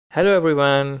Hello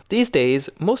everyone. These days,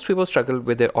 most people struggle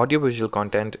with their audiovisual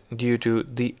content due to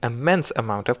the immense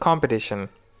amount of competition.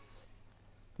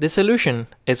 The solution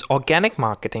is organic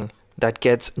marketing that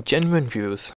gets genuine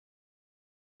views.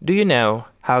 Do you know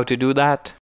how to do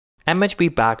that? MHB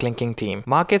Backlinking team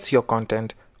markets your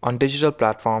content on digital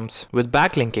platforms with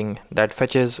backlinking that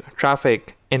fetches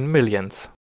traffic in millions.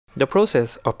 The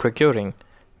process of procuring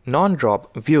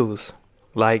non-drop views,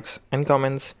 likes, and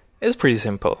comments is pretty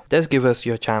simple. Just give us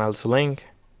your channel's link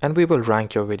and we will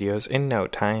rank your videos in no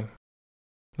time.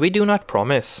 We do not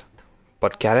promise,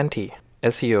 but guarantee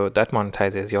SEO that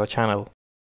monetizes your channel.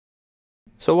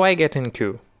 So why get in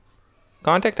queue?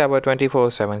 Contact our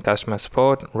 24/7 customer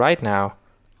support right now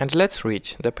and let's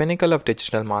reach the pinnacle of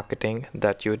digital marketing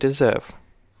that you deserve.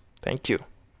 Thank you.